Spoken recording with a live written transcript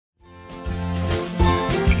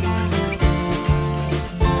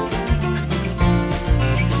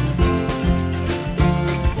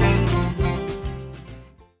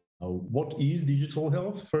is digital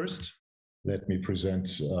health? First, let me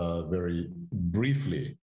present very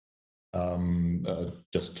briefly,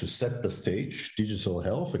 just to set the stage. Digital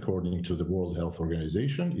health, according to the World Health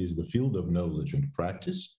Organization, is the field of knowledge and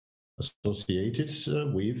practice associated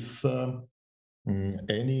with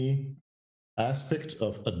any aspect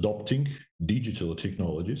of adopting digital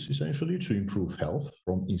technologies, essentially, to improve health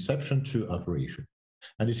from inception to operation.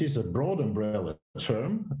 And it is a broad umbrella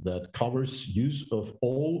term that covers use of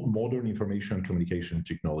all modern information and communication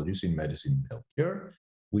technologies in medicine and healthcare,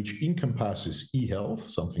 which encompasses e-health,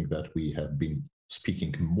 something that we have been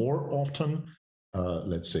speaking more often,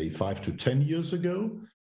 let's say 5 to 10 years ago,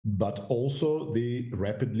 but also the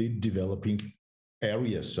rapidly developing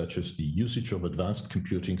areas such as the usage of advanced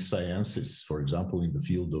computing sciences, for example, in the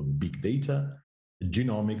field of big data,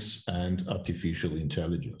 genomics, and artificial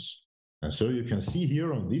intelligence. And so you can see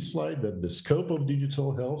here on this slide that the scope of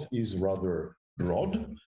digital health is rather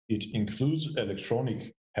broad. It includes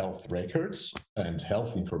electronic health records and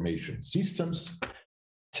health information systems,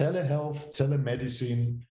 telehealth,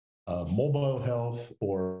 telemedicine, mobile health,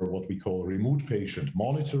 or what we call remote patient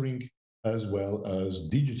monitoring, as well as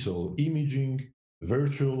digital imaging,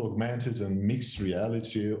 virtual, augmented, and mixed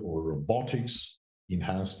reality or robotics,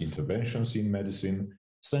 enhanced interventions in medicine,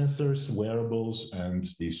 sensors, wearables, and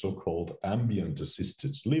the so-called ambient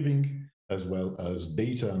assisted living, as well as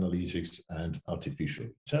data analytics and artificial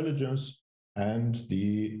intelligence, and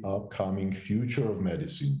the upcoming future of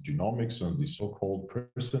medicine, genomics, and the so-called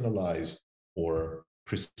personalized or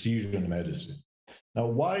precision medicine. Now,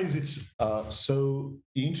 why is it so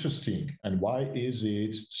interesting, and why is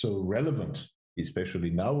it so relevant,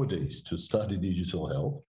 especially nowadays, to study digital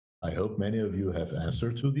health? I hope many of you have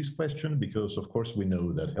answered to this question, because of course we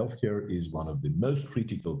know that healthcare is one of the most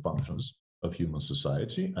critical functions of human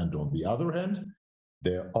society. And on the other hand,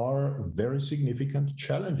 there are very significant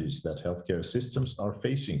challenges that healthcare systems are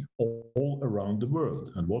facing all around the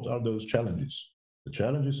world. And what are those challenges? The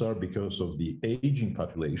challenges are because of the aging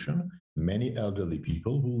population, many elderly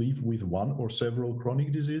people who live with one or several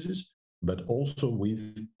chronic diseases, but also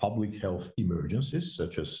with public health emergencies,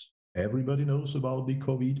 such as everybody knows about the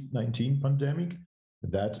COVID-19 pandemic.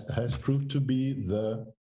 That has proved to be the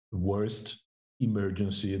worst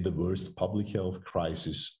emergency, the worst public health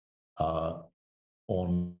crisis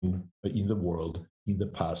in the world in the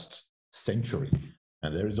past century.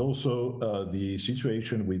 And there is also the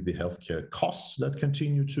situation with the healthcare costs that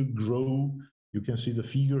continue to grow. You can see the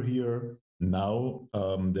figure here. Now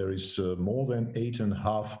there is more than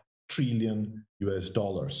 $8.5 trillion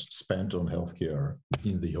spent on healthcare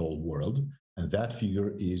in the whole world, and that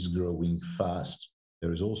figure is growing fast.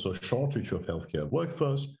 There is also a shortage of healthcare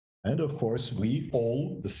workforce, and of course, we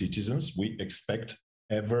all, the citizens, we expect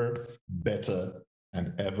ever better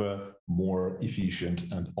and ever more efficient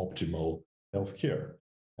and optimal healthcare.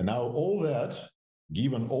 And now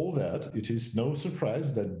given all that, it is no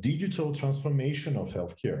surprise that digital transformation of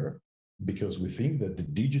healthcare, because we think that the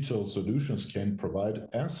digital solutions can provide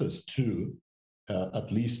answers to,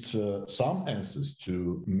 at least some answers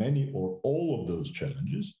to many or all of those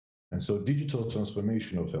challenges. And so digital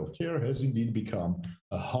transformation of healthcare has indeed become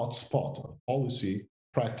a hotspot of policy,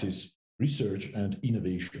 practice, research, and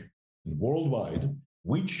innovation worldwide,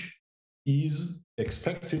 which is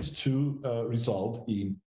expected to result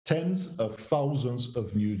in tens of thousands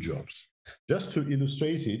of new jobs. Just to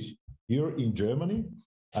illustrate it, here in Germany,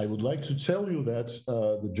 I would like to tell you that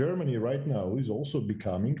Germany right now is also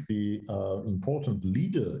becoming the important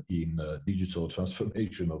leader in digital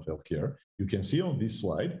transformation of healthcare. You can see on this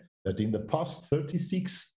slide that in the past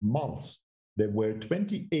 36 months, there were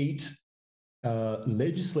 28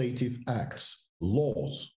 legislative acts,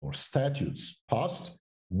 laws, or statutes passed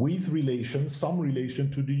with some relation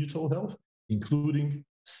to digital health, including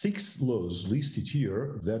 6 laws listed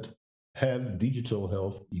here that have digital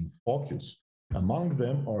health in focus. Among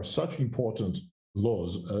them are such important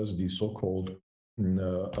laws as the so-called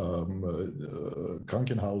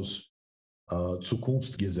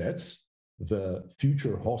Krankenhaus-Zukunftsgesetz, the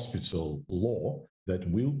future hospital law that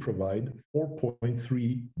will provide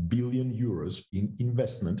 4.3 billion euros in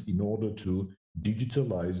investment in order to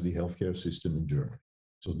digitalize the healthcare system in Germany.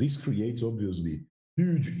 So this creates obviously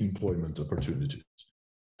huge employment opportunities.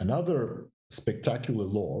 Another spectacular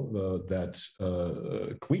law that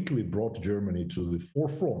quickly brought Germany to the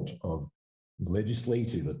forefront of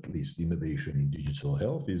legislative, at least, innovation in digital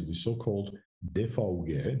health is the so-called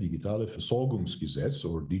DVG, Digitale Versorgungsgesetz,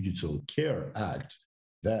 or Digital Care Act,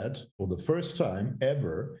 that for the first time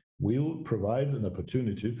ever will provide an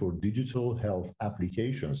opportunity for digital health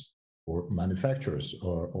applications for manufacturers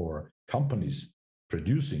or companies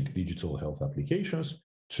producing digital health applications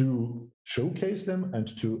to showcase them and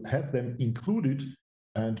to have them included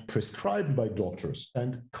and prescribed by doctors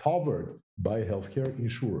and covered by healthcare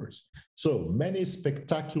insurers. So many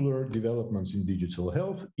spectacular developments in digital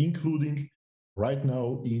health, including right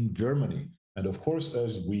now in Germany. And of course,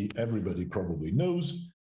 as everybody probably knows,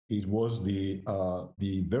 it was the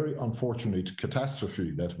very unfortunate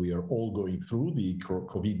catastrophe that we are all going through, the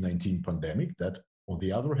COVID-19 pandemic, that on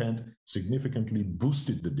the other hand, significantly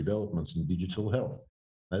boosted the developments in digital health.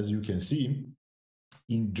 As you can see,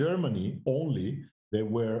 in Germany only, there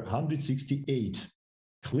were 168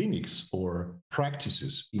 clinics or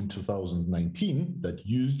practices in 2019 that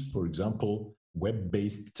used, for example,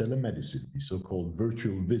 web-based telemedicine, the so-called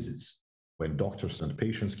virtual visits, when doctors and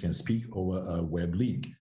patients can speak over a web link.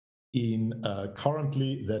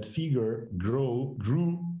 Currently, that figure grew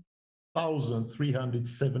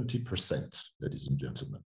 1,370%, ladies and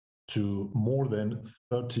gentlemen, to more than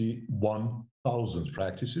 31,000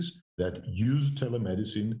 practices that use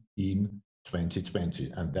telemedicine in 2020,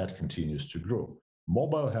 and that continues to grow.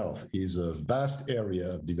 Mobile health is a vast area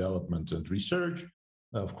of development and research.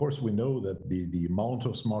 Of course, we know that the amount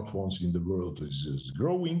of smartphones in the world is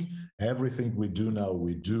growing. Everything we do now,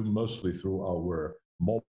 we do mostly through our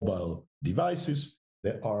mobile devices.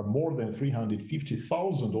 There are more than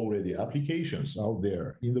 350,000 already applications out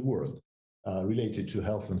there in the world related to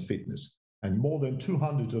health and fitness, and more than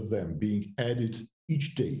 200 of them being added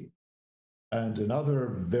each day. And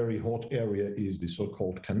another very hot area is the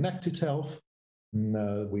so-called connected health,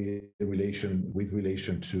 with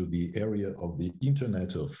relation to the area of the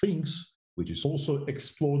Internet of Things, which is also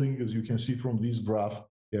exploding, as you can see from this graph.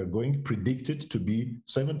 They are predicted to be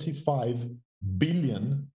 75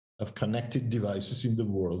 billion of connected devices in the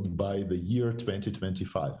world by the year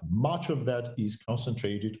 2025. Much of that is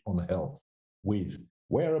concentrated on health, with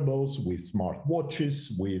wearables, with smart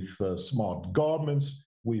watches, with smart garments,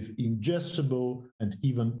 with ingestible and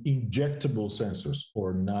even injectable sensors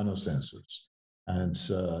or nanosensors. And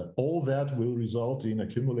all that will result in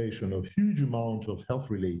accumulation of huge amount of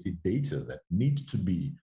health-related data that need to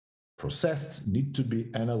be processed, need to be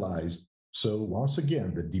analyzed. So once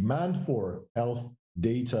again, the demand for health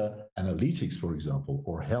data analytics, for example,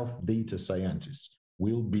 or health data scientists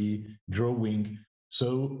will be growing.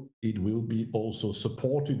 So it will be also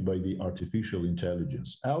supported by the artificial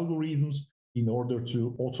intelligence algorithms in order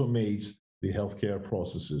to automate the healthcare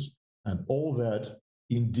processes. And all that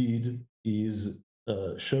indeed is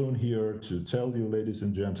shown here to tell you, ladies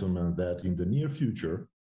and gentlemen, that in the near future,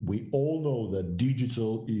 we all know that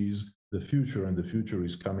digital is the future, and the future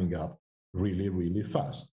is coming up really, really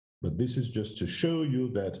fast. But this is just to show you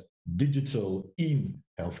that digital in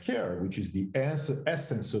healthcare, which is the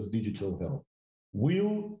essence of digital health,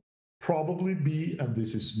 will probably be, and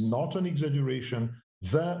this is not an exaggeration,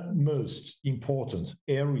 the most important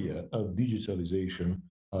area of digitalization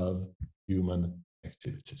of human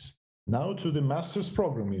activities. Now to the master's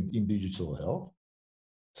program in digital health.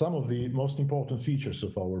 Some of the most important features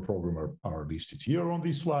of our program are listed here on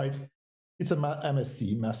this slide. It's a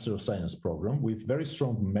M.Sc, Master of Science program, with very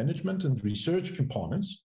strong management and research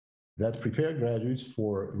components that prepare graduates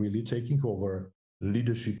for really taking over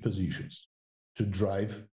leadership positions to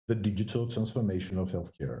drive the digital transformation of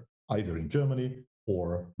healthcare, either in Germany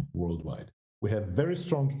or worldwide. We have very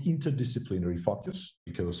strong interdisciplinary focus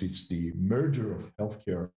because it's the merger of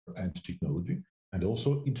healthcare and technology, and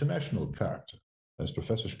also international character. As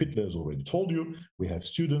Professor Spittler has already told you, we have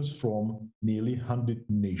students from nearly 100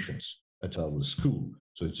 nations at our school.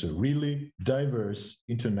 So it's a really diverse,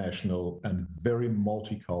 international, and very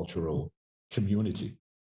multicultural community.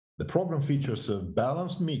 The program features a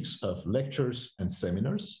balanced mix of lectures and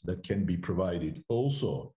seminars that can be provided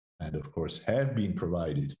also, and of course have been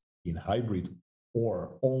provided in hybrid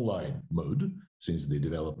or online mode since the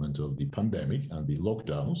development of the pandemic and the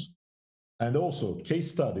lockdowns, and also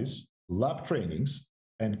case studies, lab trainings,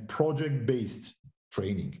 and project-based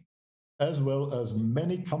training, as well as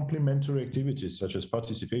many complementary activities such as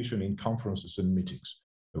participation in conferences and meetings.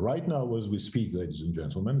 Right now, as we speak, ladies and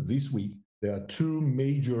gentlemen, this week, there are two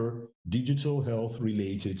major digital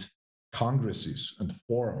health-related congresses and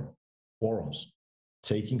forums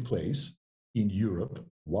taking place in Europe.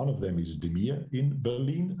 One of them is 𝘕𝘓 in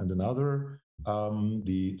Berlin, and another,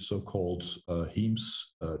 the so-called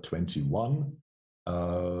𝘗𝘢𝘪𝘥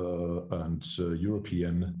and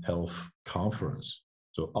European Health Conference.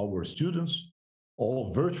 So our students,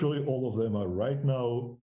 virtually all of them, are right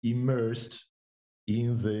now immersed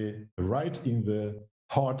in the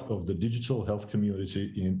heart of the digital health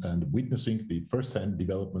community and witnessing the first-hand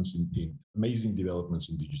developments in amazing developments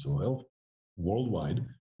in digital health worldwide,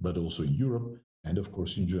 but also in Europe and of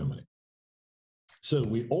course in Germany. So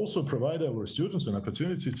we also provide our students an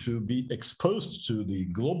opportunity to be exposed to the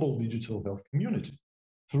global digital health community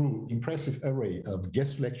through impressive array of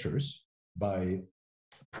guest lectures by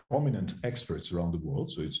prominent experts around the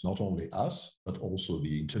world. So it's not only us, but also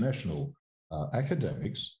the international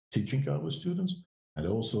academics teaching our students, and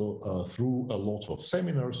also through a lot of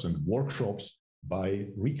seminars and workshops by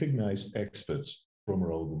recognized experts from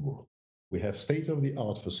around the world. We have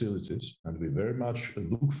state-of-the-art facilities, and we very much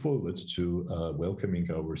look forward to welcoming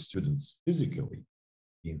our students physically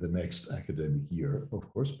in the next academic year, of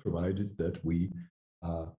course, provided that we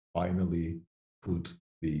finally put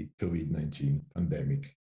the COVID-19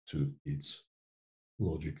 pandemic to its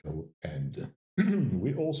logical end.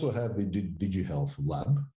 We also have the DigiHealth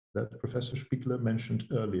Lab that Professor Spiegler mentioned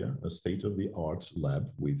earlier, a state-of-the-art lab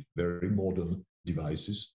with very modern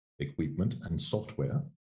devices, equipment, and software,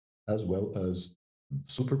 as well as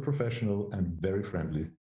super professional and very friendly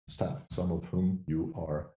staff, some of whom you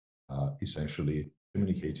are essentially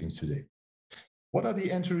communicating today. What are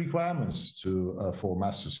the entry requirements for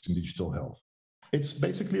Masters in Digital Health? It's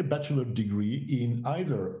basically a bachelor degree in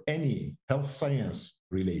either any health science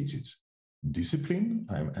related discipline.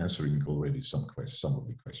 I'm answering already some of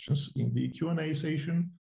the questions in the Q&A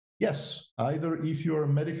session. Yes, either if you're a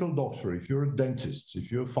medical doctor, if you're a dentist,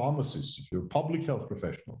 if you're a pharmacist, if you're a public health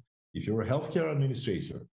professional, if you're a healthcare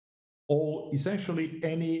administrator, or essentially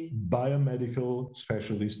any biomedical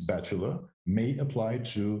specialist bachelor may apply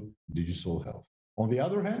to digital health. On the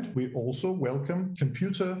other hand, we also welcome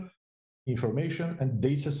computer information and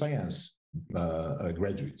data science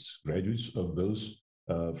graduates of those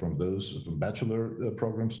from bachelor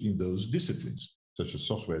programs in those disciplines, such as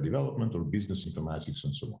software development or business informatics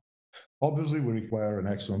and so on. Obviously, we require an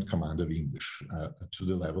excellent command of English to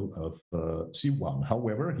the level of C1.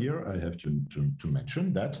 However, here I have to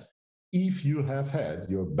mention that if you have had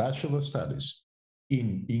your bachelor studies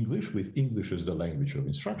in English, with English as the language of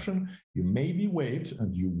instruction, you may be waived,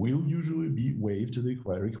 and you will usually be waived the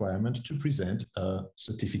requirement to present a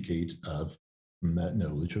certificate of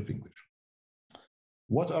knowledge of English.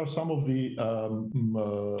 What are some of the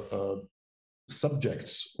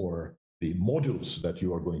subjects or the modules that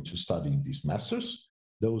you are going to study in these masters?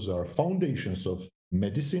 Those are foundations of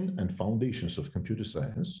medicine and foundations of computer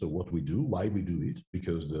science. So what we do, why we do it,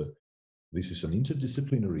 because this is an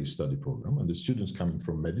interdisciplinary study program, and the students coming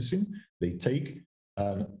from medicine, they take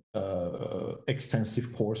an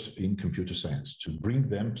extensive course in computer science to bring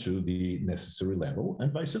them to the necessary level,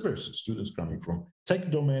 and vice versa. Students coming from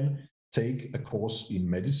tech domain take a course in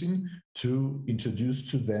medicine to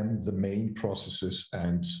introduce to them the main processes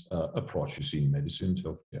and approaches in medicine and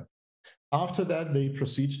healthcare. After that, they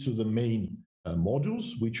proceed to the main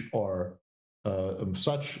modules, which are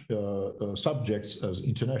such subjects as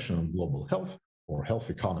international and global health, or health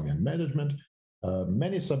economy and management,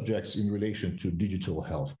 many subjects in relation to digital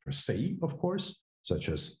health per se, of course, such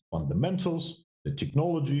as fundamentals, the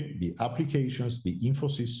technology, the applications, the info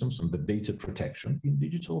systems, and the data protection in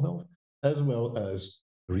digital health, as well as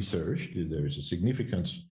research. There is a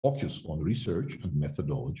significant focus on research and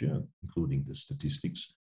methodology, including the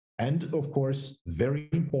statistics. And of course, very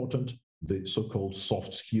important, the so-called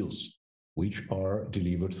soft skills, which are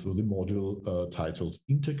delivered through the module titled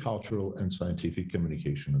Intercultural and Scientific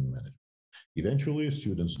Communication and Management. Eventually,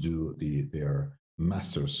 students do their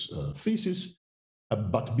master's thesis,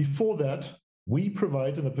 but before that, we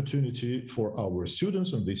provide an opportunity for our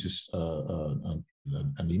students, and this is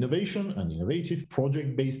an innovative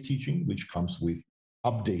project-based teaching, which comes with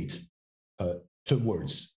update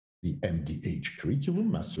towards the MDH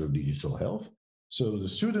curriculum, Master of Digital Health. So the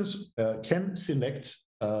students can select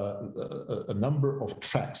a number of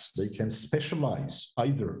tracks. They can specialize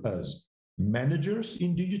either as managers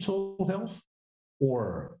in digital health,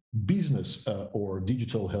 or business or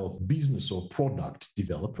digital health business or product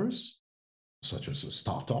developers, such as a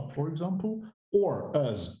startup, for example, or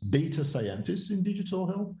as data scientists in digital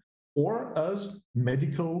health, or as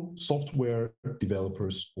medical software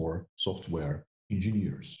developers or software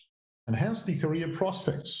engineers. And hence the career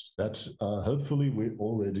prospects that hopefully we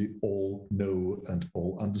already all know and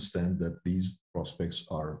all understand that these prospects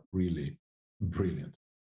are really brilliant.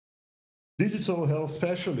 Digital health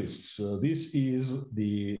specialists, this is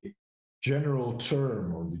the general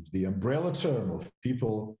term or the umbrella term of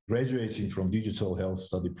people graduating from digital health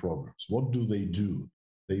study programs. What do?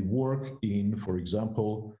 They work in, for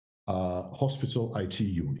example, hospital IT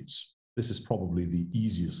units. This is probably the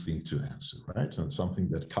easiest thing to answer, right? And something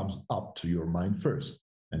that comes up to your mind first.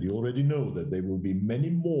 And you already know that there will be many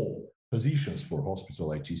more positions for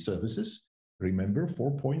hospital IT services. Remember,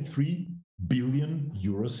 4.3 billion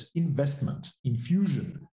euros investment,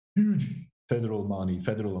 infusion, huge federal money,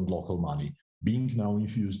 federal and local money, being now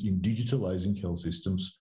infused in digitalizing health systems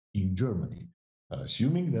in Germany.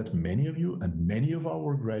 Assuming that many of you and many of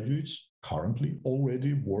our graduates currently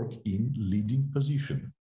already work in leading position,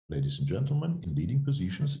 ladies and gentlemen, in leading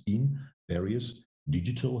positions in various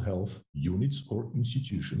digital health units or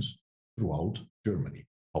institutions throughout Germany.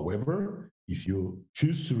 However, if you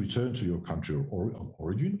choose to return to your country of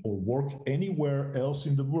origin or work anywhere else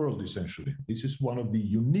in the world, essentially, this is one of the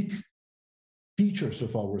unique features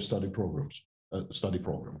of our study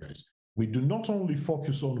program, guys. We do not only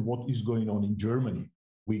focus on what is going on in Germany,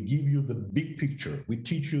 we give you the big picture. We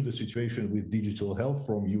teach you the situation with digital health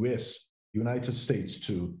from US, United States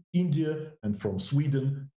to India, and from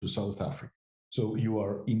Sweden to South Africa. So you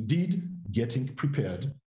are indeed getting prepared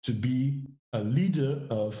to be a leader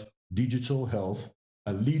of digital health,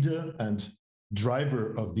 a leader and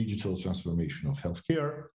driver of digital transformation of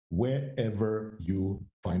healthcare, wherever you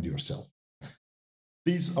find yourself.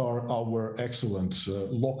 These are our excellent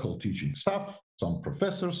local teaching staff, some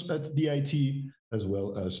professors at DIT, as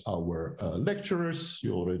well as our lecturers.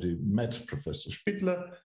 You already met Professor Spittler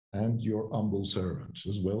and your humble servant,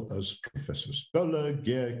 as well as Professors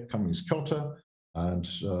𝘗𝘓𝘵, 𝘗𝘢𝘪𝘥, and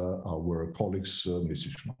our colleagues,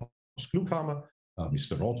 Mrs. 𝘗𝘢𝘪𝘥,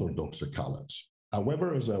 Mr. Roth, or Dr. Kallat.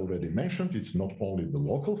 However, as I already mentioned, it's not only the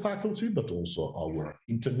local faculty, but also our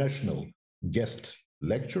international guest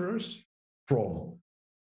lecturers, from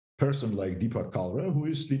person like Deepak Kalra, who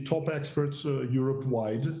is the top expert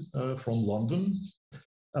Europe-wide from London,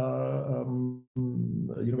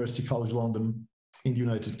 University College London in the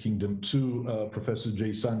United Kingdom, to Professor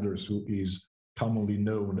Jay Sanders, who is commonly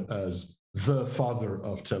known as the father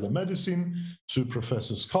of telemedicine, to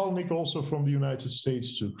Professor Skalnik, also from the United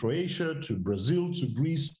States, to Croatia, to Brazil, to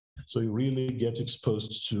Greece. So you really get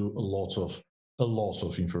exposed to a lot of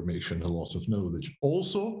information, a lot of knowledge.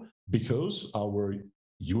 Also, because our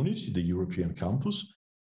unit, the European campus,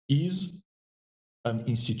 is an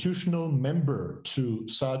institutional member to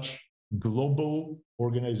such global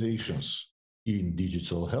organizations in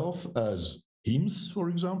digital health as HIMSS, for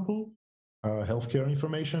example, Healthcare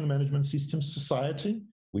Information Management Systems Society,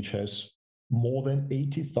 which has more than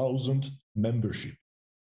 80,000 membership,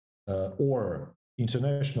 or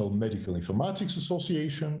International Medical Informatics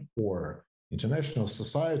Association, or International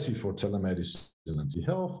Society for Telemedicine and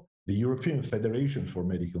Health, the European Federation for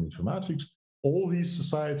Medical Informatics. All these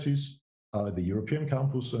societies, the European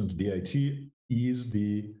campus and DIT is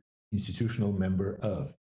the institutional member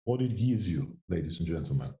of. What it gives you, ladies and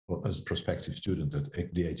gentlemen, as a prospective student at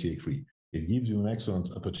DIT A3, it gives you an excellent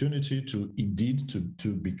opportunity to indeed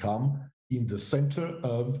to become in the center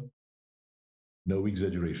of, no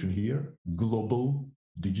exaggeration here, global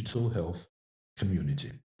digital health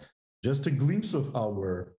community. Just a glimpse of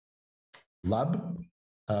our lab.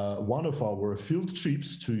 One of our field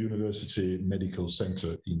trips to University Medical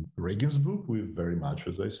Center in Regensburg. We very much,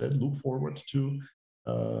 as I said, look forward to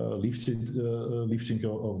lifting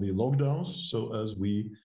of the lockdowns. So as we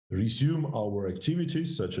resume our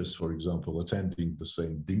activities, such as, for example, attending the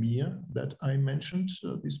same DEMIA that I mentioned,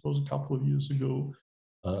 this was a couple of years ago.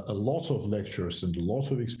 A lot of lectures and a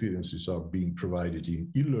lot of experiences are being provided in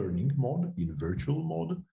e-learning mode, in virtual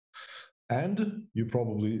mode. And you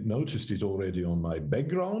probably noticed it already on my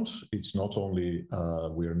background. It's not only,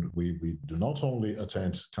 we do not only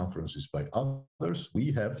attend conferences by others,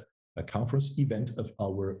 we have a conference event of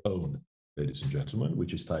our own, ladies and gentlemen,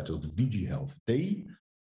 which is titled DigiHealth Day.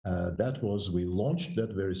 We launched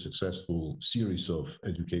that very successful series of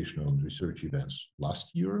educational and research events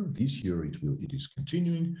last year. This year it is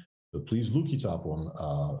continuing. So please look it up on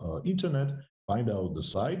internet, find out the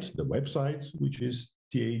site, the website, which is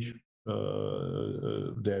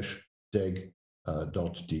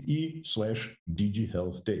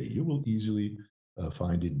th-deg.de/DigiHealthDay. You will easily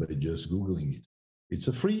find it by just Googling it. It's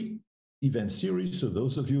a free event series, so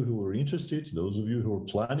those of you who are interested, those of you who are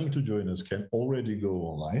planning to join us, can already go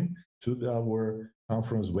online to our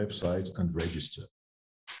conference website and register.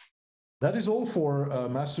 That is all for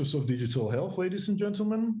Masters of Digital Health, ladies and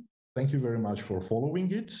gentlemen. Thank you very much for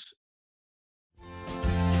following it.